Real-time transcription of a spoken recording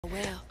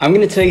I'm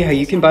going to tell you how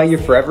you can buy your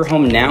forever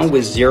home now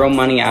with zero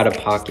money out of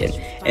pocket.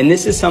 And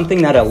this is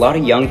something that a lot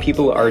of young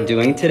people are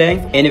doing today.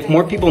 And if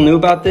more people knew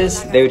about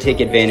this, they would take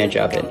advantage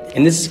of it.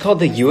 And this is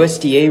called the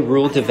USDA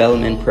Rural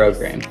Development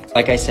Program.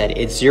 Like I said,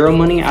 it's zero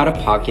money out of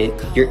pocket.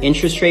 Your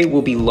interest rate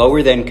will be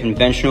lower than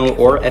conventional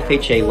or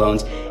FHA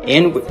loans.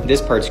 And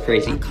this part's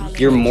crazy.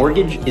 Your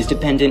mortgage is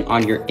dependent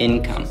on your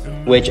income,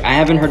 which I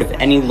haven't heard of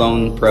any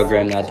loan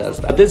program that does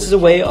that. But this is a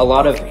way a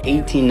lot of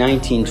 18,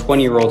 19,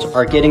 20-year-olds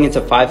are getting into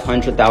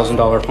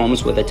 $500,000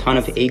 homes with a ton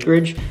of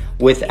acreage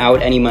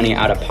without any money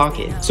out of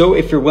pocket. So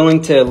if you're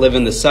willing to live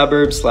in the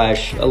suburbs /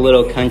 a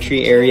little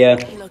country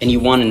area and you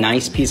want a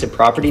nice piece of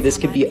property, this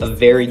could be a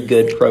very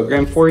good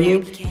program for you,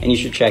 and you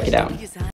should check it out.